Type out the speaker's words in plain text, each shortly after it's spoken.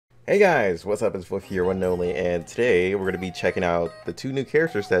Hey guys, what's up? It's Volf here, one and only, and today we're going to be checking out the two new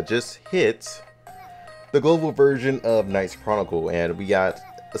characters that just hit the global version of Knight's Chronicle, and we got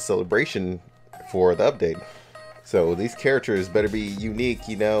a celebration for the update. So these characters better be unique,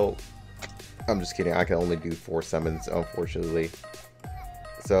 you know. I'm just kidding, I can only do 4 summons, unfortunately.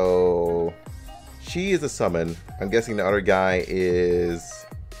 So she is a summon. I'm guessing the other guy is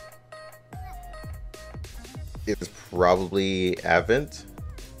probably Advent.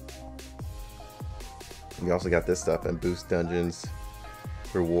 We also got this stuff and boost dungeons,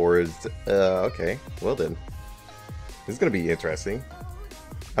 rewards. Okay, well then, this is gonna be interesting.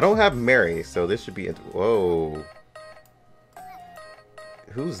 I don't have Mary, so this should be. Whoa,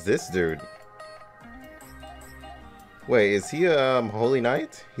 who's this dude? Wait, is he Holy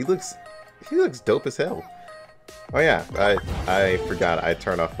Knight? He looks dope as hell. Oh yeah, I forgot I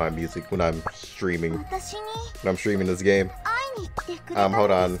turn off my music when I'm streaming. When I'm streaming this game. Hold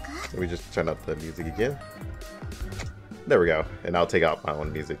on. Let me just turn up the music again. There we go. And I'll take out my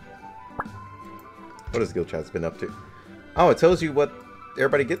own music. What has Guild Chat's been up to? Oh, it tells you what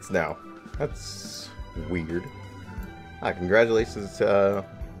everybody gets now. That's weird. Ah, congratulations to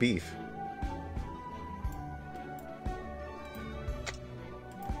Beef.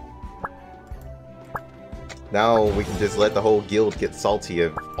 Now we can just let the whole guild get salty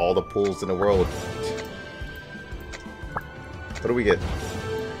of all the pools in the world. What do we get?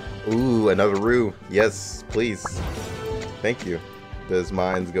 Ooh, another Rue. Yes, please. Thank you. Does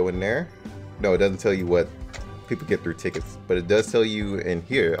mines go in there? No, it doesn't tell you what people get through tickets, but it does tell you in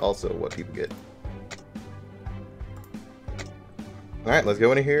here also what people get. Alright, let's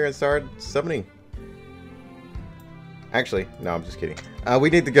go in here and start summoning. Actually, no, I'm just kidding. We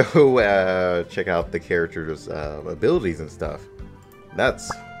need to go check out the character's abilities and stuff.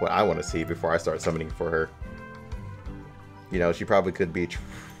 That's what I want to see before I start summoning for her. You know, she probably could be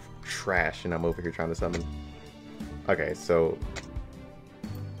trash, and I'm over here trying to summon. Okay, so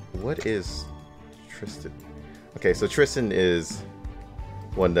what is Tristan? Okay, so Tristan is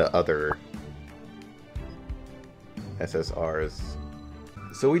one of the other SSRs.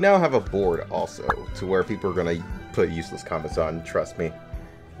 So we now have a board also to where people are gonna put useless comments on. Trust me.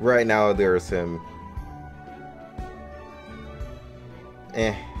 Right now there's some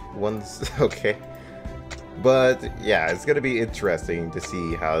ones. Okay. But yeah, it's gonna be interesting to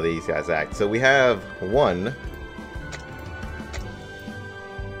see how these guys act. So we have 1,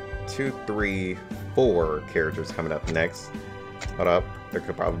 2, 3, 4 characters coming up next. Hold up, there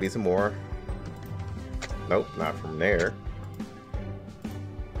could probably be some more. Nope, not from there.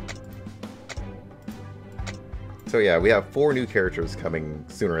 So yeah, we have 4 new characters coming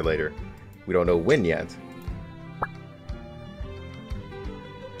sooner or later. We don't know when yet.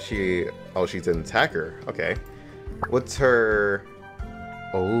 Oh, she's an attacker. Okay. What's her...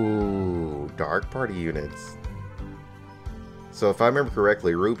 Oh, dark party units. So if I remember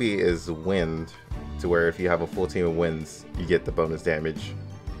correctly, Ruby is wind, to where if you have a full team of winds, you get the bonus damage.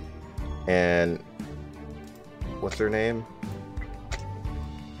 And what's her name?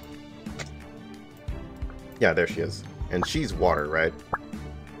 Yeah, there she is. And she's water, right?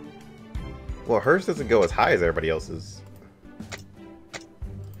 Well, hers doesn't go as high as everybody else's.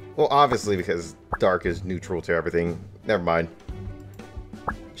 Well, obviously, because dark is neutral to everything. Never mind.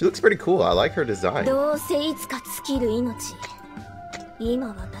 She looks pretty cool. I like her design. Yeah, I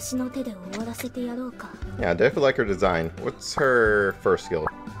definitely like her design. What's her first skill?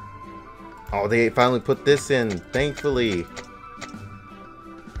 Oh, they finally put this in. Thankfully.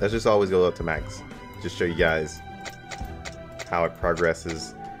 Let's just always go up to max. Just show you guys how it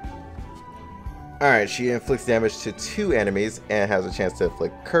progresses. Alright, she inflicts damage to 2 enemies and has a chance to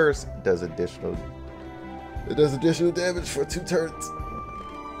inflict curse. It does additional damage for 2 turns.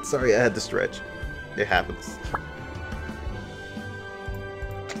 Sorry, I had to stretch. It happens.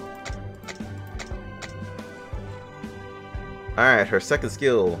 Alright, her second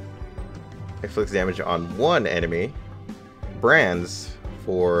skill inflicts damage on 1 enemy. Brands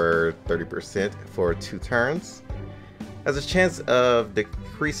for 30% for 2 turns. Has a chance of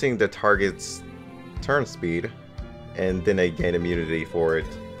decreasing the target's turn speed, and then they gain immunity for it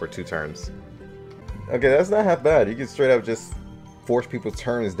for 2 turns. Okay, that's not half bad. You can straight up just force people's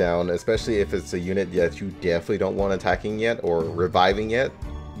turns down, especially if it's a unit that you definitely don't want attacking yet or reviving yet.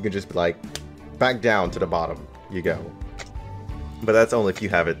 You can just be like, back down to the bottom you go. But that's only if you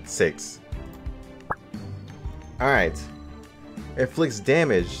have it 6. Alright. Inflicts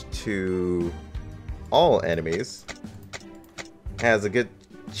damage to all enemies. Has a good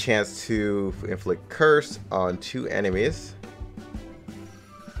chance to inflict curse on 2 enemies.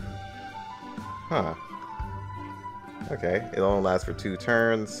 Huh. Okay, it only lasts for 2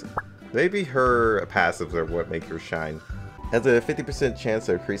 turns. Maybe her passives are what make her shine. Has a 50% chance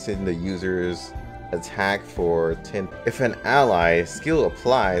of increasing the user's attack for 10. If an ally skill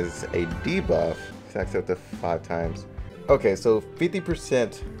applies a debuff, attacks up to 5 times. Okay, so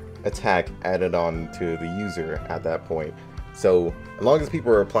 50% attack added on to the user at that point. So as long as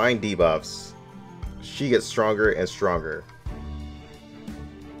people are applying debuffs, she gets stronger and stronger.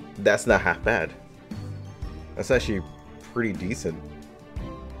 That's not half bad. That's actually pretty decent.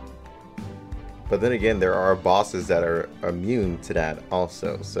 But then again, there are bosses that are immune to that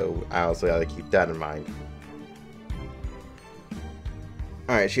also, so I also gotta keep that in mind.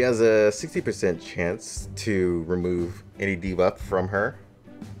 Alright, she has a 60% chance to remove any debuff from her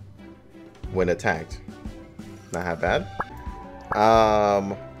when attacked. Not half bad.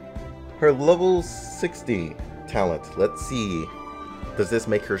 Her level 60 talent. Let's see. Does this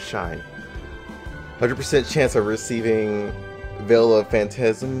make her shine? 100% chance of receiving Veil of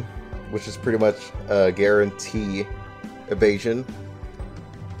Phantasm, which is pretty much a guarantee evasion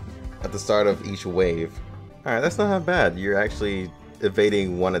at the start of each wave. Alright, that's not half bad. You're actually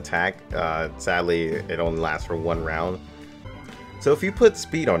evading one attack. Sadly, it only lasts for 1 round. So if you put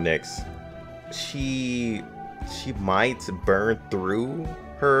speed on Nyx, she might burn through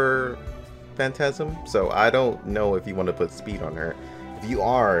her Phantasm. So I don't know if you want to put speed on her. If you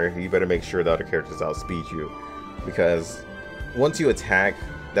are, you better make sure the other characters outspeed you, because once you attack,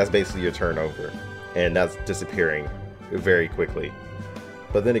 that's basically your turn over, and that's disappearing very quickly.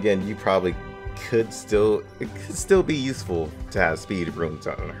 But then again, you probably it could still be useful to have speed runes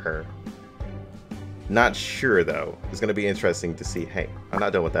on her. Not sure though. It's going to be interesting to see. Hey, I'm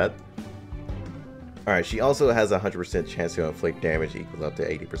not done with that. Alright, she also has a 100% chance to inflict damage equals up to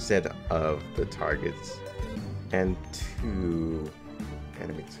 80% of the targets and 2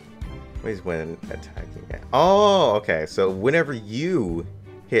 enemies. Ways when attacking it. Oh, okay. So whenever you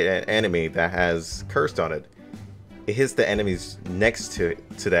hit an enemy that has cursed on it, it hits the enemies next to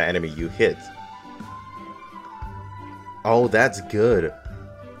that enemy you hit. Oh, that's good.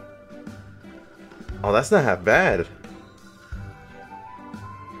 Oh, that's not half bad.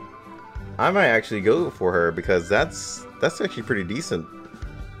 I might actually go for her because that's actually pretty decent.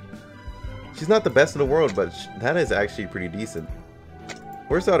 She's not the best in the world, but that is actually pretty decent.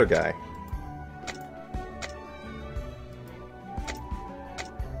 Where's the other guy?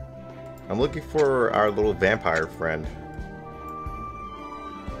 I'm looking for our little vampire friend.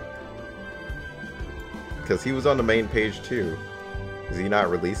 Because he was on the main page too. Is he not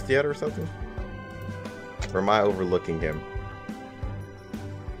released yet or something? Or am I overlooking him?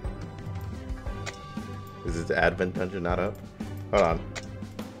 Is this the Advent dungeon not up? Hold on.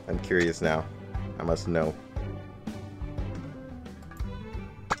 I'm curious now. I must know.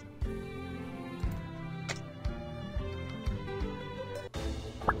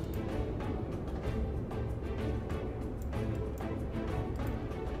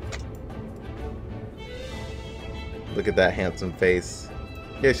 Look at that handsome face.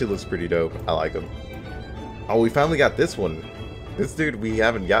 Yeah, she looks pretty dope. I like him. Oh, we finally got this one. This dude we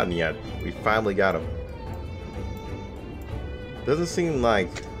haven't gotten yet. We finally got him. Doesn't seem like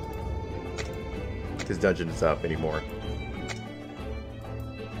his dungeon is up anymore.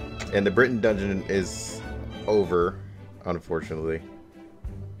 And the Britain dungeon is over, unfortunately.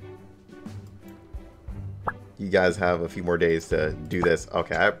 You guys have a few more days to do this.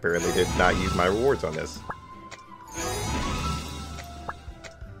 Okay, I apparently did not use my rewards on this.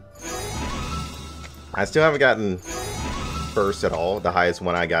 I still haven't gotten first at all. The highest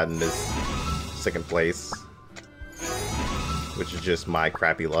one I gotten is second place, which is just my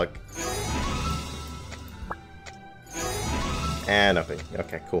crappy luck. And nothing.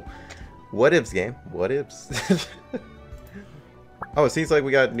 Okay, cool. What ifs, game? What ifs? Oh, it seems like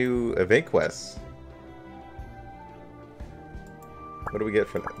we got new event quests. What do we get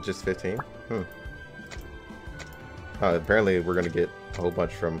for just 15? Apparently we're gonna get a whole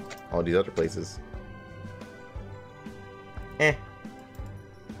bunch from all these other places.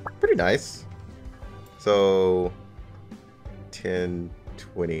 Pretty nice. So 10,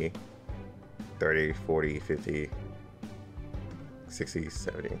 20, 30, 40, 50, 60,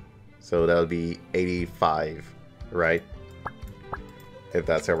 70. So that would be 85, right? If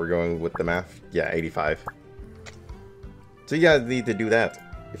that's how we're going with the math. Yeah, 85. So you guys need to do that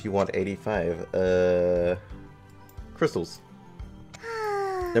if you want 85 crystals.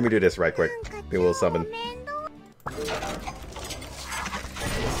 Let me do this right quick. They will summon.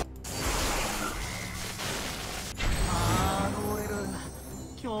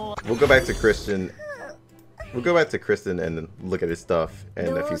 We'll go back to Kristian. We'll go back to Kristian and look at his stuff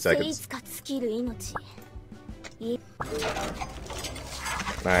in a few seconds.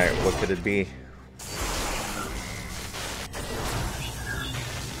 Alright, what could it be?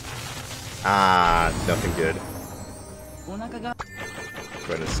 Ah, nothing good. Go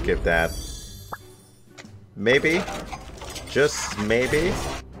ahead and skip that. Maybe? Just maybe?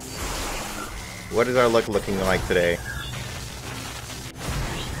 What is our luck looking like today?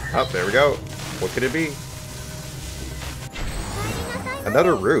 Oh, there we go. What could it be?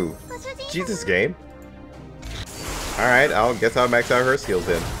 Another Rue. Jesus, game. Alright, I'll guess I'll max out her skills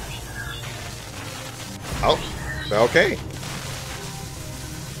then. Oh, okay.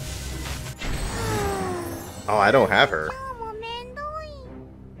 Oh, I don't have her.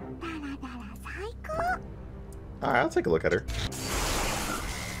 Alright, I'll take a look at her.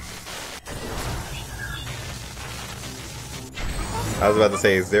 I was about to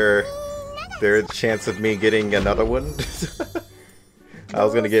say, is there a chance of me getting another one? I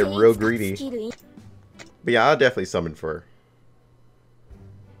was gonna get real greedy. But yeah, I'll definitely summon for her.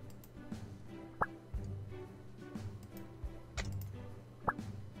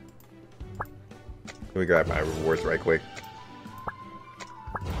 Let me grab my rewards right quick.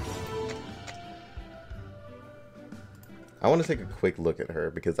 I want to take a quick look at her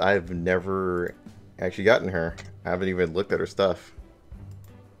because I've never actually gotten her. I haven't even looked at her stuff.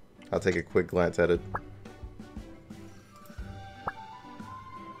 I'll take a quick glance at it.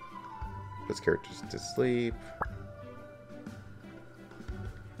 Puts characters to sleep.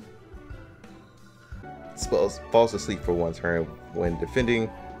 Falls asleep for 1 turn when defending.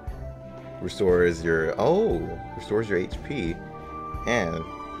 Restores your HP and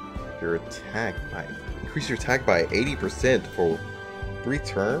your attack by increase your attack by 80% for 3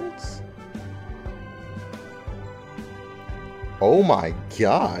 turns. Oh my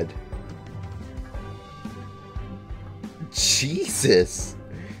god. Jesus.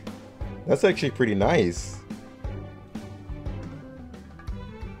 That's actually pretty nice.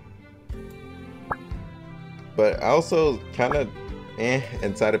 But I also kind of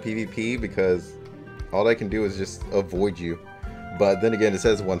inside of PvP because all I can do is just avoid you. But then again, it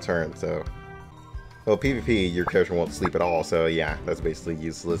says 1 turn, so... Well, PvP, your character won't sleep at all, so yeah, that's basically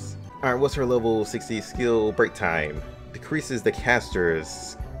useless. Alright, what's her level 60 skill? Break time. Decreases the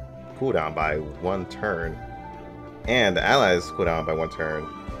caster's cooldown by 1 turn. And the allies cooldown by 1 turn.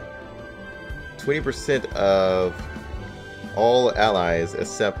 20% of all allies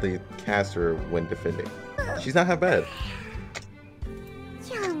except the caster when defending. She's not that bad.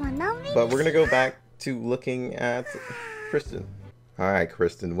 But we're gonna go back to looking at Kristian. Alright,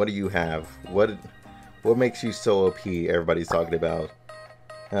 Kristian, what do you have? What makes you so OP everybody's talking about?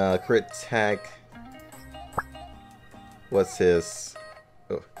 Crit attack. What's his?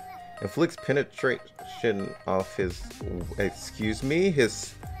 Oh. Inflicts penetration off his... Excuse me?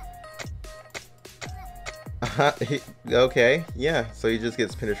 His... okay, yeah, so he just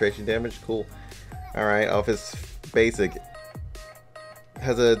gets penetration damage. Cool. Alright, off his basic.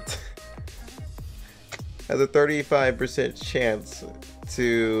 Has a 35% chance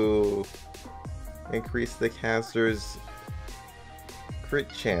to increase the caster's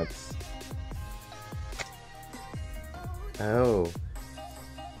crit chance. Oh.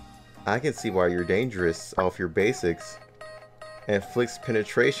 I can see why you're dangerous off your basics. Inflicts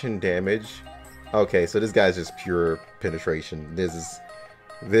penetration damage. Okay, so this guy's just pure penetration. This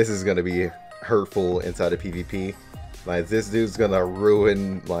is gonna be hurtful inside of PvP. Like, this dude's gonna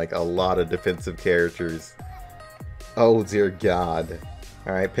ruin, like, a lot of defensive characters. Oh, dear God.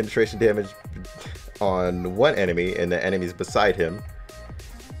 Alright, penetration damage on 1 enemy, and the enemies beside him.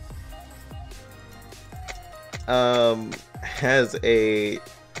 Has a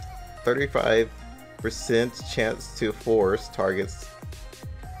 35% chance to force targets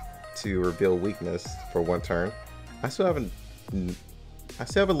to reveal weakness for 1 turn. I still haven't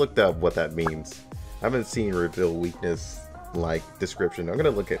looked up what that means. I haven't seen reveal weakness like description. I'm gonna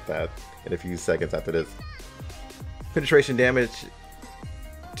look at that in a few seconds after this. Penetration damage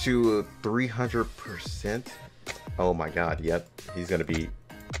to 300%. Oh my god, yep.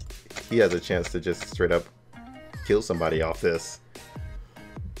 He has a chance to just straight up kill somebody off this.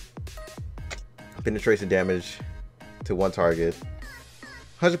 Penetration damage to 1 target.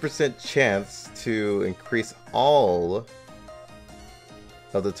 100% chance to increase all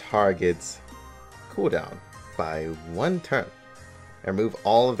of the target's cooldown by 1 turn and remove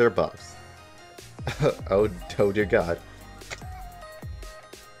all of their buffs. oh dear god.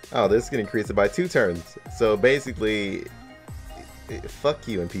 Oh, this can increase it by 2 turns. So basically, fuck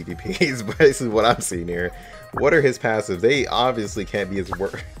you in PvP is basically what I'm seeing here. What are his passives? They obviously can't be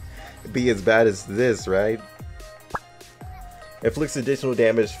as bad as this, right? Inflicts additional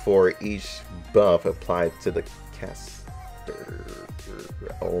damage for each buff applied to the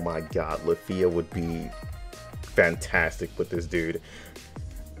Oh my god, Lafia would be fantastic with this dude.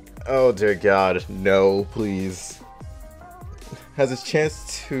 Oh dear god, no, please. Has a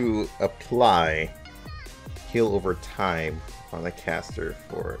chance to apply heal over time on the caster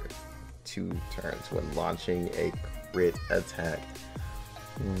for 2 turns when launching a crit attack.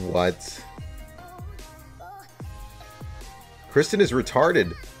 What? Kristian is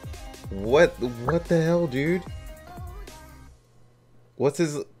retarded. What the hell, dude? What's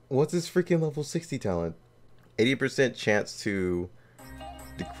his freaking level 60 talent? 80% chance to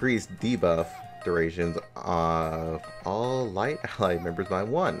decrease debuff durations of all light allied members by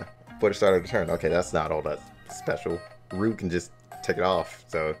 1 for the start of the turn. Okay, that's not all that special. Rue can just take it off,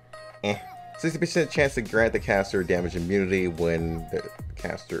 so 60% chance to grant the caster damage immunity when the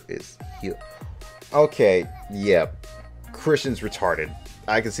caster is healed. Okay, yeah, Kristian's retarded.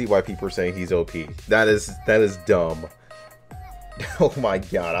 I can see why people are saying he's OP. That is dumb. Oh my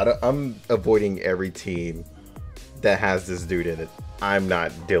god, I'm avoiding every team that has this dude in it. I'm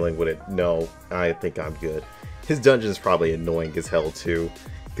not dealing with it. No, I think I'm good. His dungeon is probably annoying as hell too,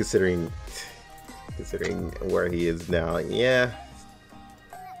 considering where he is now. Yeah.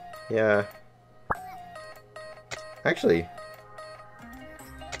 Actually,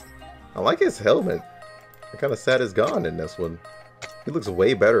 I like his helmet. I'm kind of sad it's gone in this one. He looks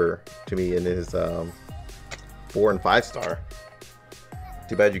way better to me in his 4 and 5 star.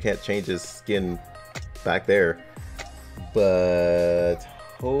 Too bad you can't change his skin back there. But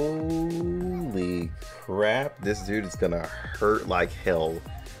holy crap, this dude is gonna hurt like hell.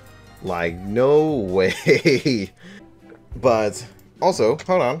 Like, no way. But also,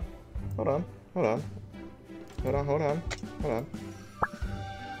 hold on.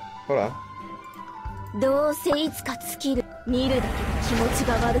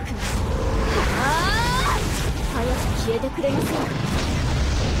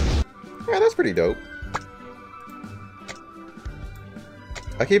 Yeah, that's pretty dope.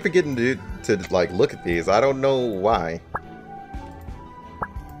 I keep forgetting to like look at these. I don't know why.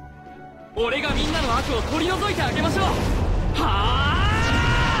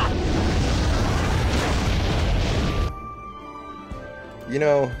 You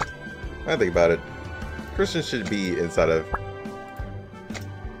know, I think about it. Kristian should be inside of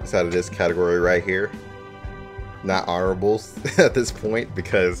this category right here. Not honorables at this point,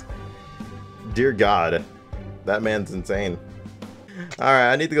 because dear god, that man's insane.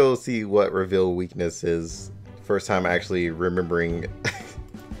 Alright, I need to go see what reveal weakness is. First time actually remembering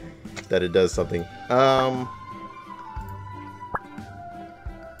that it does something.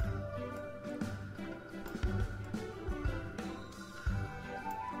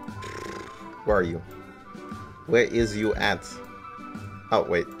 Where are you? Where is you at? Oh,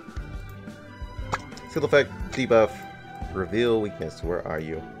 wait. Skill effect, debuff, reveal weakness. Where are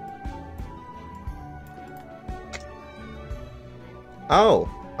you? Oh,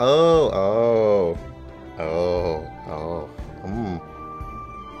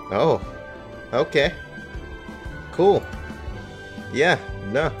 okay. Cool. Yeah,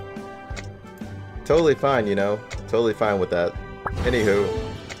 no. Totally fine, you know. Totally fine with that. Anywho,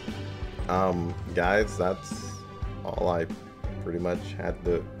 guys, that's all I pretty much had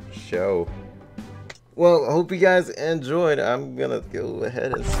to show. Well, I hope you guys enjoyed. I'm gonna go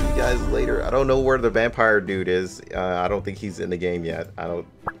ahead and see you guys later. I don't know where the vampire dude is. I don't think he's in the game yet. I don't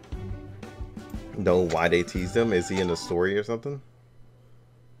know why they teased him. Is he in the story or something?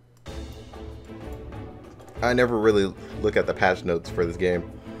 I never really look at the patch notes for this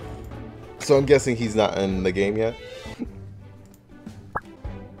game, so I'm guessing he's not in the game yet.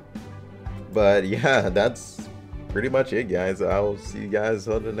 But yeah, that's pretty much it, guys. I'll see you guys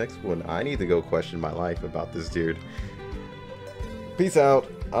on the next one. I need to go question my life about this dude. Peace out.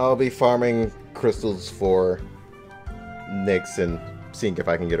 I'll be farming crystals for Nyx and seeing if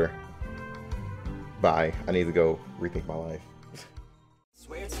I can get her. Bye. I need to go rethink my life.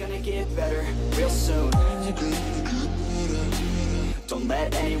 Swear it's gonna get better real soon. Don't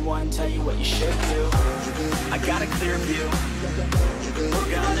let anyone tell you what you should do. I got a clear view.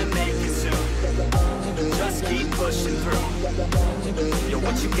 We're gonna make it soon. Just keep pushing through. You're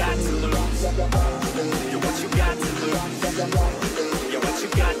what you got to lose. You're what you got to lose. You're what you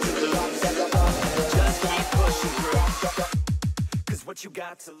got to lose. Just keep pushing through. 'Cause what you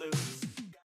got to lose.